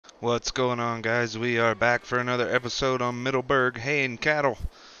What's going on, guys? We are back for another episode on MiddleBurgh hay and cattle,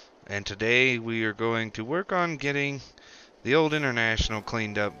 and today we are going to work on getting the old International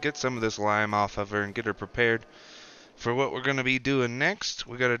cleaned up, get some of this lime off of her, and get her prepared for what we're going to be doing next.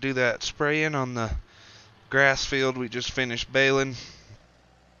 We got to do that spraying on the grass field we just finished baling.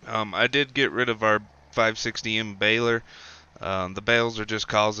 I did get rid of our 560M baler. The bales are just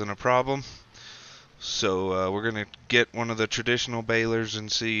causing a problem. So we're going to get one of the traditional balers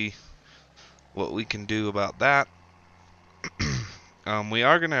and see what we can do about that. We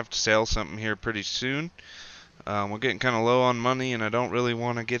are going to have to sell something here pretty soon. We're getting kind of low on money, and I don't really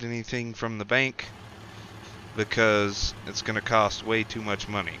want to get anything from the bank because it's going to cost way too much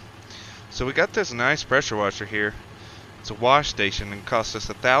money. So we got this nice pressure washer here. It's a wash station and cost us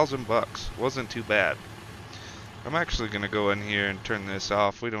 $1,000. Wasn't too bad. I'm actually going to go in here and turn this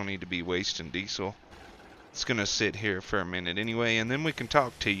off. We don't need to be wasting diesel. It's going to sit here for a minute anyway, and then we can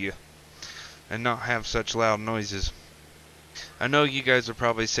talk to you and not have such loud noises. I know you guys are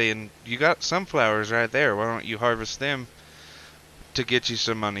probably saying, you got sunflowers right there, why don't you harvest them to get you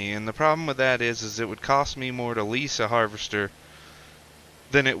some money? And the problem with that is it would cost me more to lease a harvester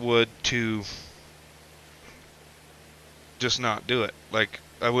than it would to just not do it. Like,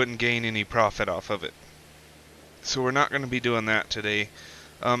 I wouldn't gain any profit off of it. So we're not going to be doing that today.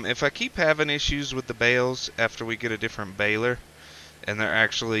 If I keep having issues with the bales after we get a different baler, and they're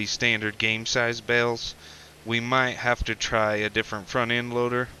actually standard game size bales, we might have to try a different front end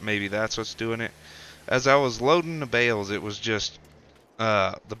loader. Maybe that's what's doing it. As I was loading the bales, it was just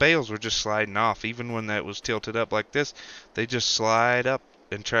the bales were just sliding off. Even when that was tilted up like this, they just slide up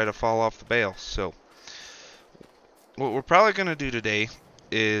and try to fall off the bale. So what we're probably going to do today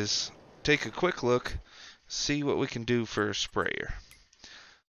is take a quick look, see what we can do for a sprayer.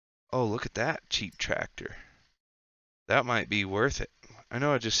 Oh, look at that cheap tractor. That might be worth it. I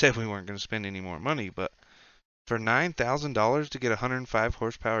know I just said we weren't going to spend any more money, but for $9,000 to get a 105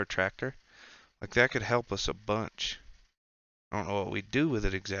 horsepower tractor, like, that could help us a bunch. I don't know what we do with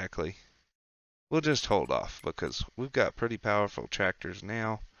it exactly. We'll just hold off because we've got pretty powerful tractors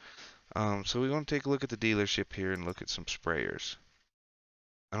now. So we want to take a look at the dealership here and look at some sprayers.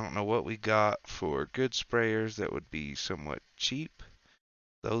 I don't know what we got for good sprayers that would be somewhat cheap.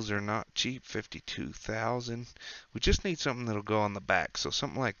 Those are not cheap, 52,000. We just need something that'll go on the back, so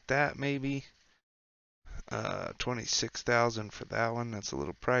something like that maybe. 26,000 for that one. That's a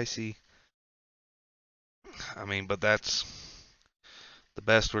little pricey. I mean, but that's the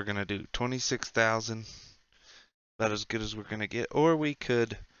best we're gonna do. 26,000, about as good as we're gonna get. Or we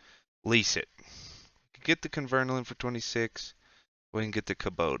could lease it. We could get the Convertible for 26. We can get the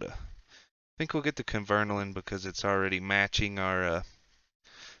Kubota. I think we'll get the Convertible because it's already matching our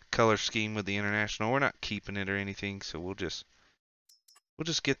color scheme with the International. We're not keeping it or anything, so we'll just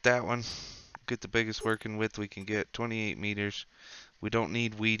get that one. Get the biggest working width we can get, 28 meters. We don't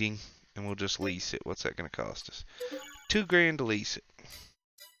need weeding, and we'll just lease it. What's that going to cost us? $2,000 to lease it.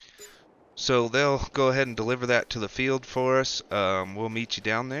 So they'll go ahead and deliver that to the field for us. We'll meet you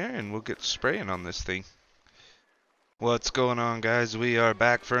down there, and we'll get spraying on this thing. What's going on, guys? We are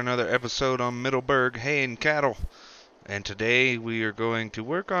back for another episode on MiddleBurgh hay and cattle. And today we are going to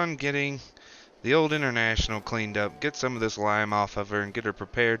work on getting the old International cleaned up, get some of this lime off of her, and get her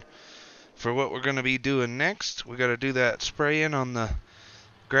prepared for what we're going to be doing next. We got to do that spraying on the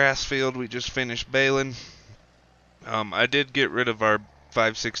grass field we just finished baling. I did get rid of our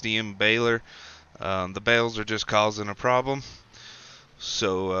 560M baler. The bales are just causing a problem.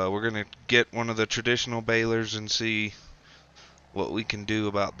 So we're going to get one of the traditional balers and see what we can do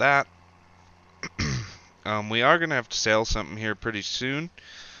about that. We are going to have to sell something here pretty soon.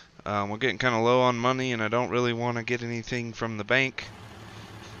 We're getting kind of low on money, and I don't really want to get anything from the bank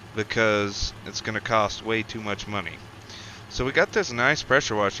because it's going to cost way too much money. So we got this nice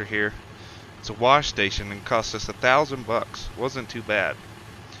pressure washer here. It's a wash station and cost us $1,000. Wasn't too bad.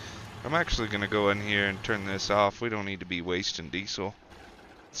 I'm actually going to go in here and turn this off. We don't need to be wasting diesel.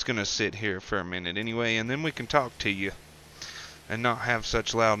 It's going to sit here for a minute anyway, and then we can talk to you and not have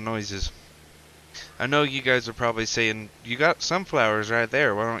such loud noises. I know you guys are probably saying, you got sunflowers right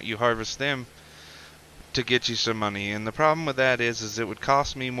there, why don't you harvest them to get you some money? And the problem with that is it would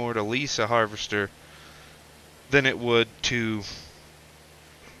cost me more to lease a harvester than it would to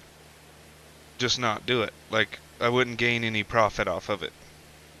just not do it. Like, I wouldn't gain any profit off of it.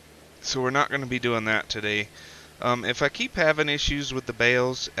 So we're not going to be doing that today. If I keep having issues with the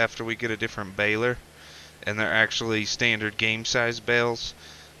bales after we get a different baler, and they're actually standard game size bales,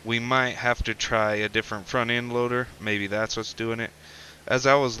 we might have to try a different front end loader. Maybe that's what's doing it. As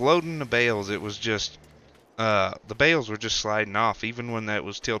I was loading the bales, it was just the bales were just sliding off. Even when that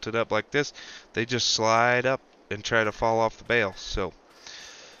was tilted up like this, they just slide up and try to fall off the bale. So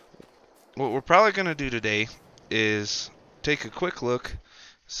what we're probably going to do today is take a quick look,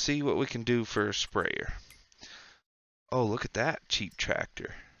 see what we can do for a sprayer. Oh, look at that cheap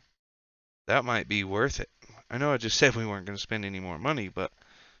tractor. That might be worth it. I know I just said we weren't going to spend any more money, but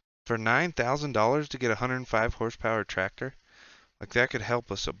for $9,000 to get a 105 horsepower tractor, like that could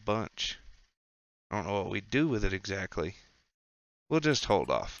help us a bunch. I don't know what we do with it exactly. We'll just hold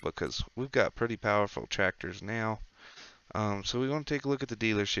off because we've got pretty powerful tractors now. So we want to take a look at the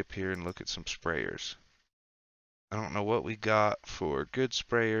dealership here and look at some sprayers. I don't know what we got for good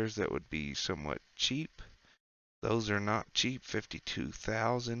sprayers that would be somewhat cheap. Those are not cheap,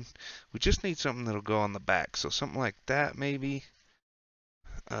 52,000. We just need something that'll go on the back. So something like that maybe.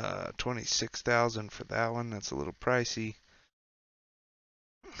 26,000 for that one. That's a little pricey.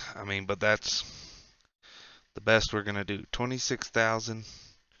 I mean, but that's the best we're gonna do. 26,000.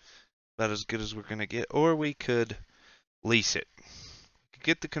 About as good as we're gonna get. Or we could lease it. We could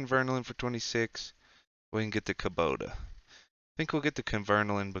get the Convertible for 26. We can get the Kubota. I think we'll get the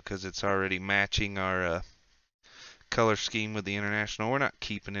Convertible because it's already matching our color scheme with the International. We're not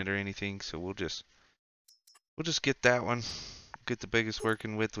keeping it or anything, so we'll just get that one. Get the biggest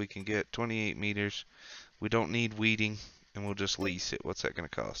working width we can get, 28 meters. We don't need weeding, and we'll just lease it. What's that going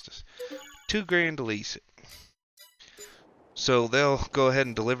to cost us? $2,000 to lease it. So they'll go ahead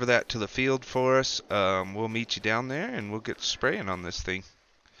and deliver that to the field for us. We'll meet you down there, and we'll get spraying on this thing.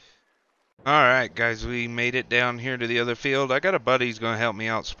 Alright guys, we made it down here to the other field. I got a buddy who's going to help me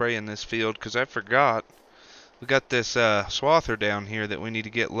out spraying this field because I forgot. We got this swather down here that we need to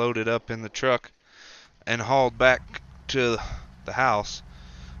get loaded up in the truck and hauled back to the house.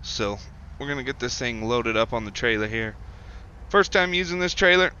 So we're going to get this thing loaded up on the trailer here. First time using this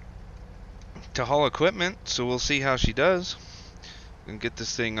trailer to haul equipment, so we'll see how she does. And get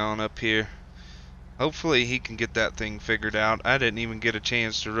this thing on up here. Hopefully he can get that thing figured out. I didn't even get a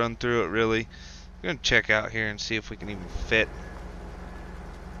chance to run through it really. I'm going to check out here and see if we can even fit.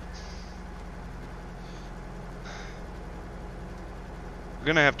 We're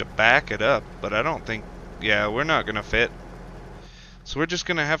going to have to back it up, but I don't think, yeah, we're not going to fit. So we're just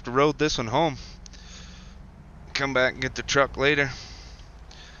going to have to road this one home. Come back and get the truck later.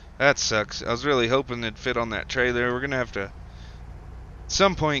 That sucks. I was really hoping it'd fit on that trailer. We're going to have to, at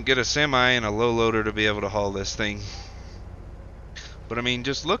some point, get a semi and a low loader to be able to haul this thing. But I mean,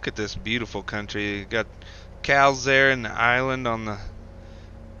 just look at this beautiful country. You got cows there in the island on the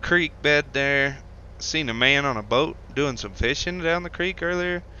creek bed there. Seen a man on a boat doing some fishing down the creek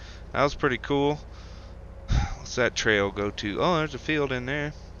earlier. That was pretty cool. What's that trail go to? Oh, there's a field in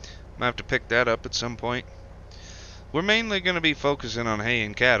there. Might have to pick that up at some point. We're mainly going to be focusing on hay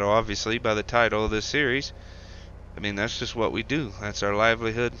and cattle, obviously, by the title of this series. I mean, that's just what we do. That's our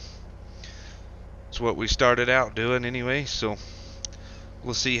livelihood. It's what we started out doing anyway, so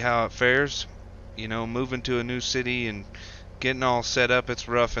we'll see how it fares. You know, moving to a new city and getting all set up, it's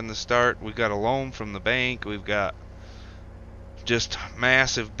rough in the start. We got a loan from the bank. We've got just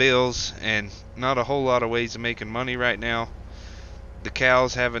massive bills and not a whole lot of ways of making money right now. The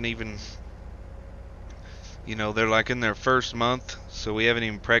cows haven't even, you know, they're like in their first month, so we haven't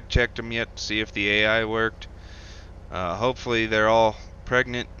even preg checked them yet to see if the AI worked. Hopefully they're all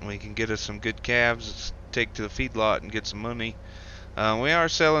pregnant and we can get us some good calves, take to the feedlot and get some money. We are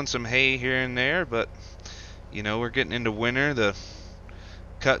selling some hay here and there, but you know, we're getting into winter. The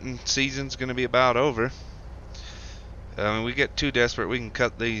cutting season's going to be about over. When we get too desperate, we can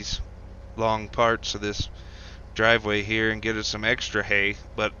cut these long parts of this driveway here and get us some extra hay,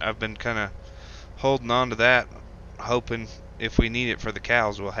 but I've been kind of holding on to that, hoping if we need it for the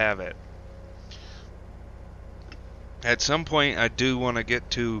cows, we'll have it. At some point, I do want to get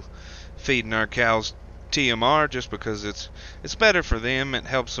to feeding our cows TMR just because it's better for them. It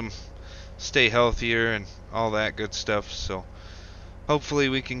helps them stay healthier and all that good stuff. So hopefully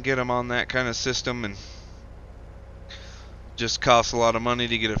we can get them on that kind of system, and just costs a lot of money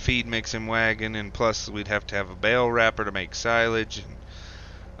to get a feed mixing wagon, and plus we'd have to have a bale wrapper to make silage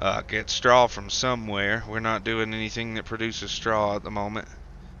and get straw from somewhere. We're not doing anything that produces straw at the moment.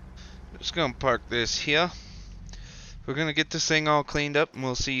 Just gonna park this here. We're gonna get this thing all cleaned up and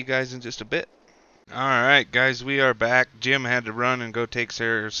we'll see you guys in just a bit. Alright guys, we are back. Jim had to run and go take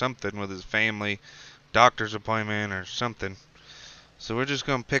care of something with his family, doctor's appointment or something. So we're just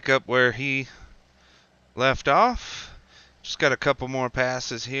gonna pick up where he left off. Just got a couple more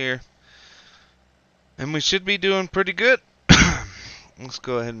passes here and we should be doing pretty good. Let's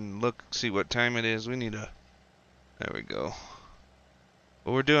go ahead and look, see what time it is. We need a, there we go.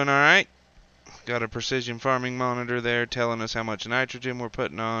 But we're doing alright. Got a precision farming monitor there telling us how much nitrogen we're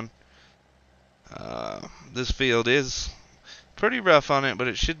putting on. This field is pretty rough on it, but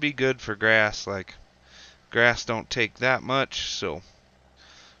it should be good for grass. Like, grass don't take that much, so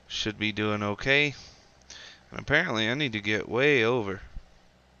should be doing okay. And apparently I need to get way over.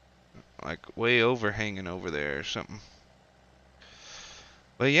 Like, way overhanging over there or something.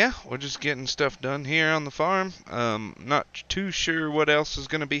 But yeah, we're just getting stuff done here on the farm. Not too sure what else is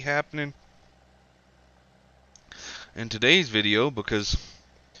going to be happening in today's video because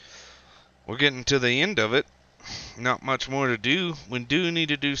we're getting to the end of it. Not much more to do. We do need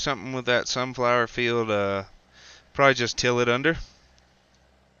to do something with that sunflower field. Probably just till it under.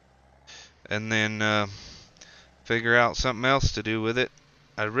 And then figure out something else to do with it.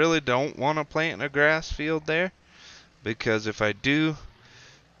 I really don't want to plant a grass field there because if I do,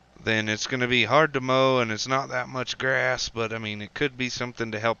 then it's going to be hard to mow and it's not that much grass, but I mean it could be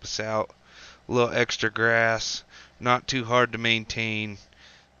something to help us out. A little extra grass, not too hard to maintain.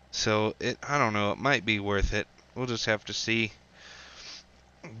 So I don't know, it might be worth it. We'll just have to see.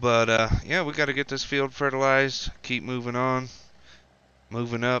 But yeah, we got to get this field fertilized, keep moving on,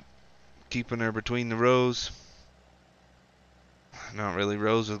 moving up, keeping her between the rows. Not really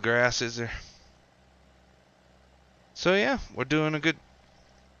rows with grass, is there? So yeah, we're doing a good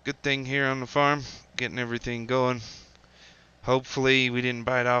thing here on the farm, getting everything going. Hopefully we didn't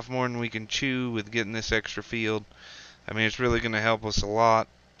bite off more than we can chew with getting this extra field. I mean, it's really going to help us a lot.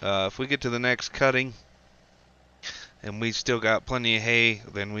 If we get to the next cutting and we still got plenty of hay,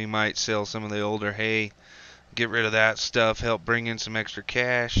 then we might sell some of the older hay, get rid of that stuff, help bring in some extra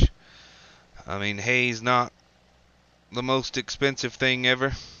cash. I mean, hay's not the most expensive thing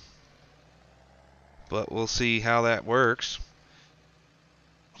ever, but we'll see how that works.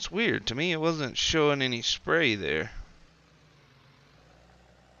 It's weird, to me it wasn't showing any spray there,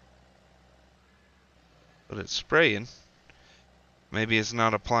 but it's spraying. Maybe it's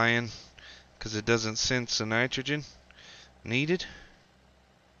not applying because it doesn't sense the nitrogen needed.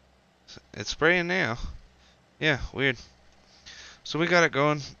 It's spraying now. Yeah, weird. So we got it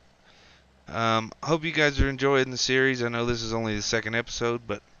going. Hope you guys are enjoying the series. I know this is only the second episode,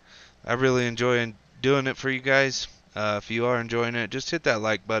 but I really enjoy doing it for you guys. If you are enjoying it, just hit that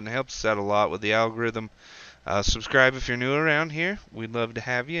like button. It helps us out a lot with the algorithm. Subscribe if you're new around here. We'd love to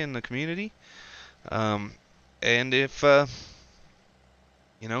have you in the community. And if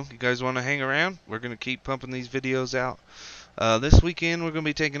you know, you guys want to hang around, we're going to keep pumping these videos out. This weekend we're going to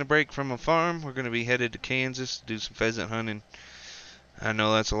be taking a break from a farm. We're going to be headed to Kansas to do some pheasant hunting. I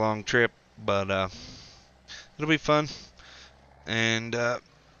know that's a long trip, but it'll be fun. And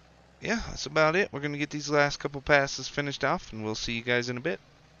yeah, that's about it. We're going to get these last couple passes finished off, and we'll see you guys in a bit.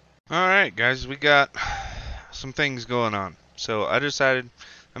 Alright guys, we got some things going on. So I decided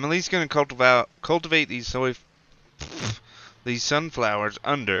I'm at least going to cultivate these sunflowers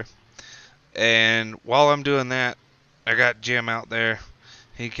under. And while I'm doing that, I got Jim out there.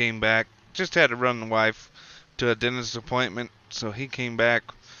 He came back. Just had to run the wife to a dentist appointment, so he came back.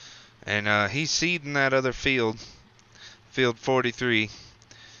 And he's seeding that other field, field 43.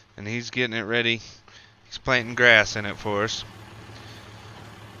 And he's getting it ready. He's planting grass in it for us.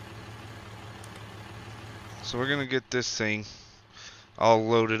 So we're going to get this thing all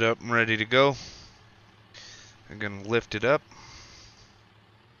loaded up and ready to go. I'm going to lift it up.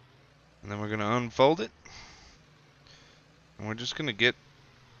 And then we're going to unfold it. And we're just going to get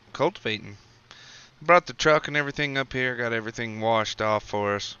cultivating. Brought the truck and everything up here. Got everything washed off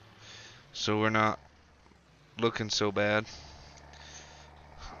for us. So we're not looking so bad.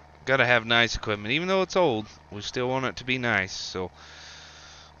 Gotta have nice equipment. Even though it's old, we still want it to be nice. So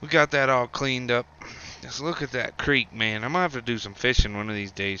we got that all cleaned up. Just look at that creek, man. I'm gonna have to do some fishing one of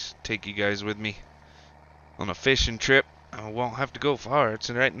these days. Take you guys with me on a fishing trip. I won't have to go far. It's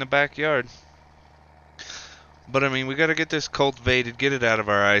right in the backyard. But I mean, we gotta get this cultivated, get it out of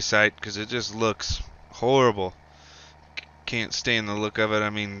our eyesight, because it just looks horrible. Can't stand the look of it. I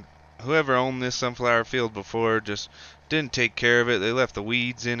mean, whoever owned this sunflower field before just didn't take care of it. They left the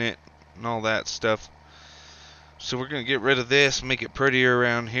weeds in it and all that stuff. So we're going to get rid of this, make it prettier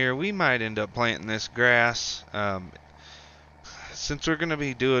around here. We might end up planting this grass. Since we're going to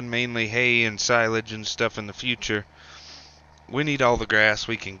be doing mainly hay and silage and stuff in the future, we need all the grass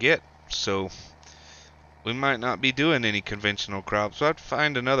we can get. So we might not be doing any conventional crops. We'll have to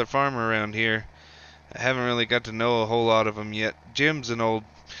find another farmer around here. I haven't really got to know a whole lot of them yet. Jim's an old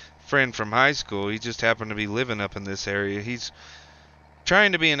friend from high school. He just happened to be living up in this area. He's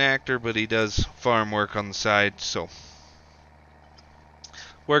trying to be an actor, but he does farm work on the side, so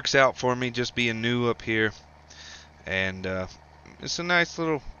works out for me just being new up here. And it's a nice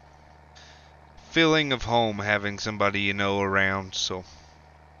little feeling of home having somebody you know around. So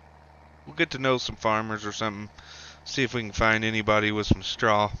we'll get to know some farmers or something. See if we can find anybody with some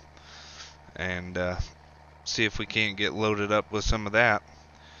straw, and see if we can't get loaded up with some of that.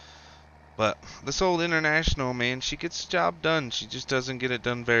 But this old International, man, she gets the job done. She just doesn't get it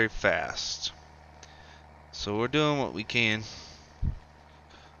done very fast. So we're doing what we can.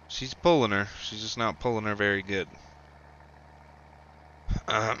 She's pulling her. She's just not pulling her very good.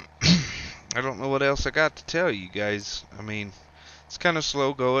 I don't know what else I got to tell you guys. I mean, it's kind of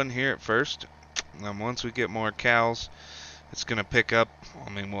slow going here at first. Once we get more cows, it's going to pick up. I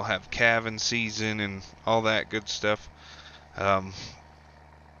mean, we'll have calving season and all that good stuff.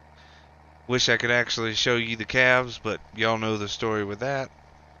 Wish I could actually show you the calves, but y'all know the story with that.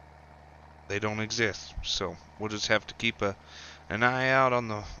 They don't exist. So we'll just have to keep an eye out on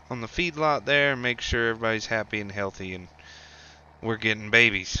the feedlot there and make sure everybody's happy and healthy and we're getting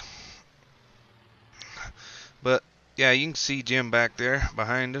babies. But yeah, you can see Jim back there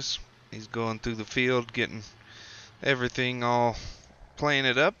behind us. He's going through the field getting everything all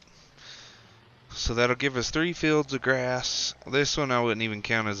planted up. So that'll give us 3 fields of grass. This one I wouldn't even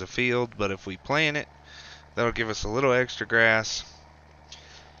count as a field, but if we plant it, that'll give us a little extra grass.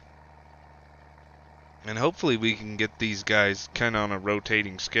 And hopefully we can get these guys kind of on a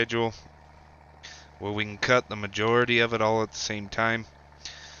rotating schedule where we can cut the majority of it all at the same time.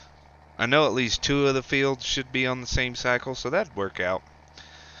 I know at least 2 of the fields should be on the same cycle, so that'd work out.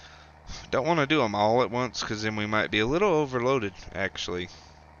 Don't want to do them all at once because then we might be a little overloaded, actually.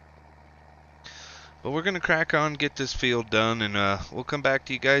 But we're going to crack on, get this field done, and we'll come back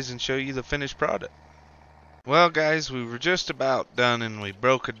to you guys and show you the finished product. Well, guys, we were just about done, and we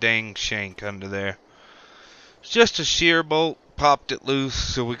broke a dang shank under there. It's just a shear bolt, popped it loose,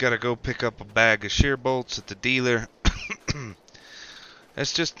 so we got to go pick up a bag of shear bolts at the dealer.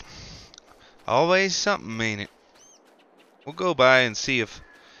 It's just always something, ain't it? We'll go by and see if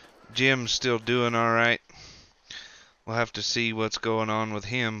Jim's still doing alright. We'll have to see what's going on with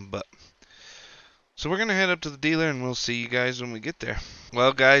him, but so we're going to head up to the dealer and we'll see you guys when we get there.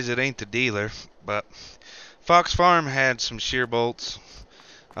 Well, guys, it ain't the dealer, but Fox Farm had some shear bolts.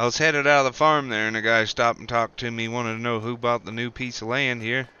 I was headed out of the farm there and a guy stopped and talked to me, wanted to know who bought the new piece of land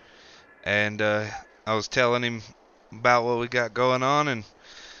here. And I was telling him about what we got going on and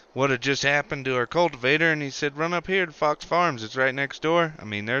what had just happened to our cultivator, and he said, run up here to Fox Farms, it's right next door. I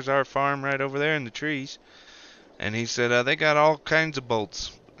mean, there's our farm right over there in the trees. And he said, they got all kinds of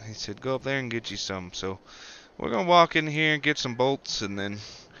bolts. He said, go up there and get you some. So we're going to walk in here and get some bolts and then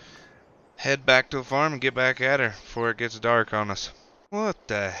head back to the farm and get back at her before it gets dark on us. What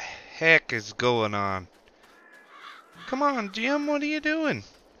the heck is going on? Come on, Jim, what are you doing?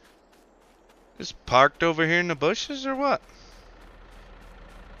 Just parked over here in the bushes or what?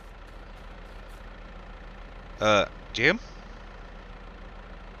 Jim?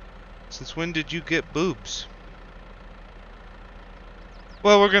 Since when did you get boobs?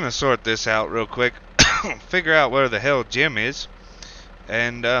 Well, we're gonna sort this out real quick. Figure out where the hell Jim is.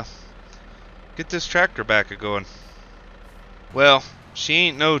 And, get this tractor back a-going. Well, she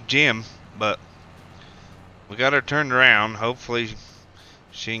ain't no Jim, but we got her turned around. Hopefully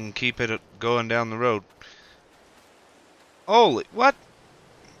she can keep it going down the road. Holy, what?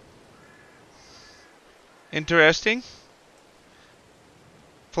 Interesting.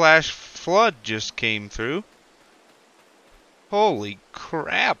 Flash flood just came through. Holy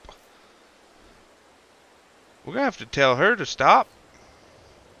crap. We're gonna have to tell her to stop.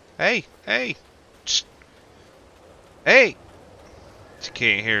 Hey, hey. Shh. Hey. She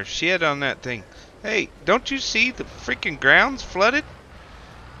can't hear shit on that thing. Hey, don't you see the freaking ground's flooded?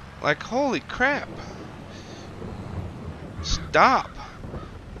 Like, holy crap. Stop.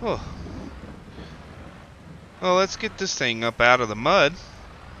 Oh. Well, let's get this thing up out of the mud.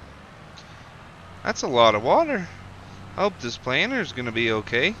 That's a lot of water. I hope this planter's gonna be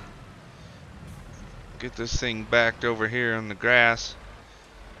okay. Get this thing backed over here on the grass.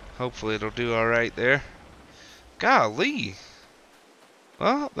 Hopefully it'll do alright there. Golly.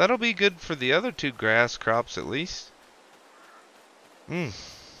 Well, that'll be good for the other 2 grass crops at least. I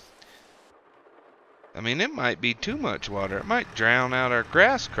mean, it might be too much water. It might drown out our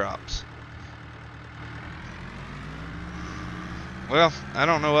grass crops. Well, I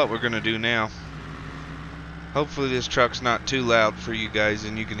don't know what we're gonna do now. Hopefully this truck's not too loud for you guys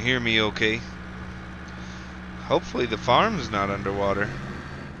and you can hear me okay. Hopefully the farm's not underwater.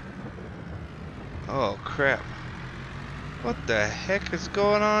 Oh crap. What the heck is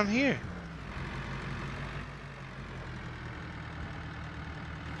going on here?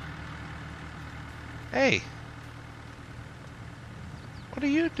 Hey. What are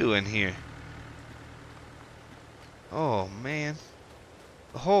you doing here? Oh man,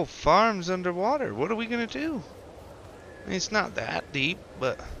 the whole farm's underwater. What are we gonna do? I mean, it's not that deep,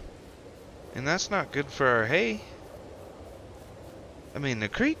 but and that's not good for our hay. I mean, the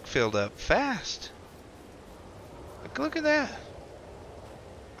creek filled up fast. Like, look at that,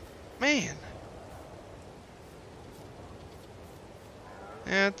 man.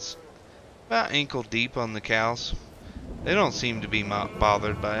 Yeah, it's about ankle deep on the cows. They don't seem to be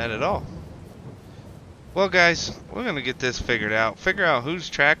bothered by it at all. Well, guys, we're gonna get this figured out. Figure out whose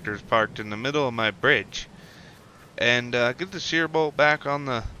tractor's parked in the middle of my bridge, and get the shear bolt back on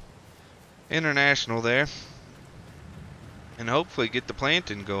the International there, and hopefully get the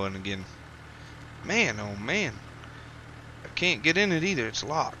planting going again. Man, oh man, I can't get in it either. It's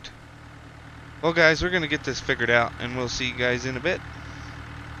locked. Well, guys, we're gonna get this figured out, and we'll see you guys in a bit.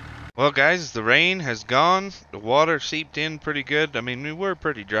 Well, guys, the rain has gone. The water seeped in pretty good. I mean, we were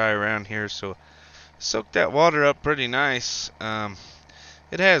pretty dry around here, so soaked that water up pretty nice.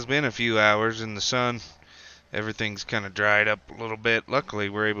 It has been a few hours in the sun. Everything's kind of dried up a little bit. Luckily,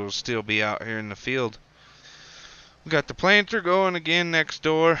 we're able to still be out here in the field. We got the planter going again next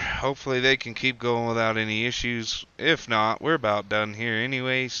door. Hopefully they can keep going without any issues. If not, we're about done here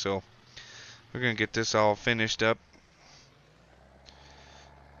anyway, so we're going to get this all finished up.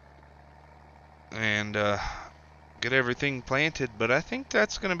 And get everything planted. But I think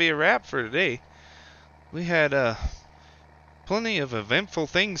that's going to be a wrap for today. We had plenty of eventful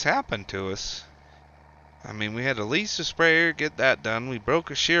things happen to us. I mean, we had to lease a sprayer, get that done. We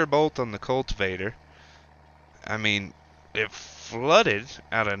broke a shear bolt on the cultivator. I mean, it flooded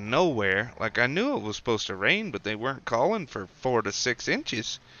out of nowhere. Like, I knew it was supposed to rain, but they weren't calling for 4 to 6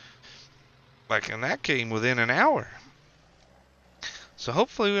 inches. Like, and that came within an hour. So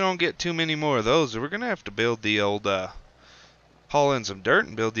hopefully we don't get too many more of those. We're going to have to build the old, haul in some dirt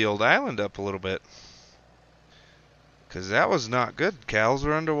and build the old island up a little bit. Because that was not good. Cows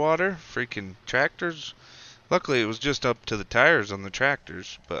were underwater. Freaking tractors. Luckily, it was just up to the tires on the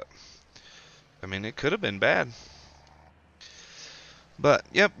tractors, but I mean, it could have been bad. But,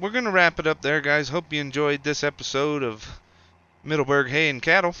 yep, we're going to wrap it up there, guys. Hope you enjoyed this episode of MiddleBurgh Hay and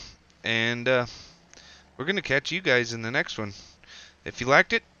Cattle. And we're going to catch you guys in the next one. If you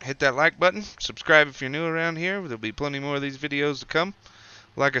liked it, hit that like button. Subscribe if you're new around here. There'll be plenty more of these videos to come.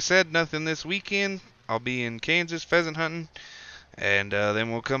 Like I said, nothing this weekend. I'll be in Kansas pheasant hunting. And then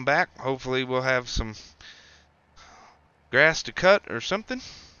we'll come back. Hopefully we'll have some grass to cut or something.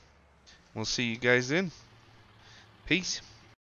 We'll see you guys then. Peace.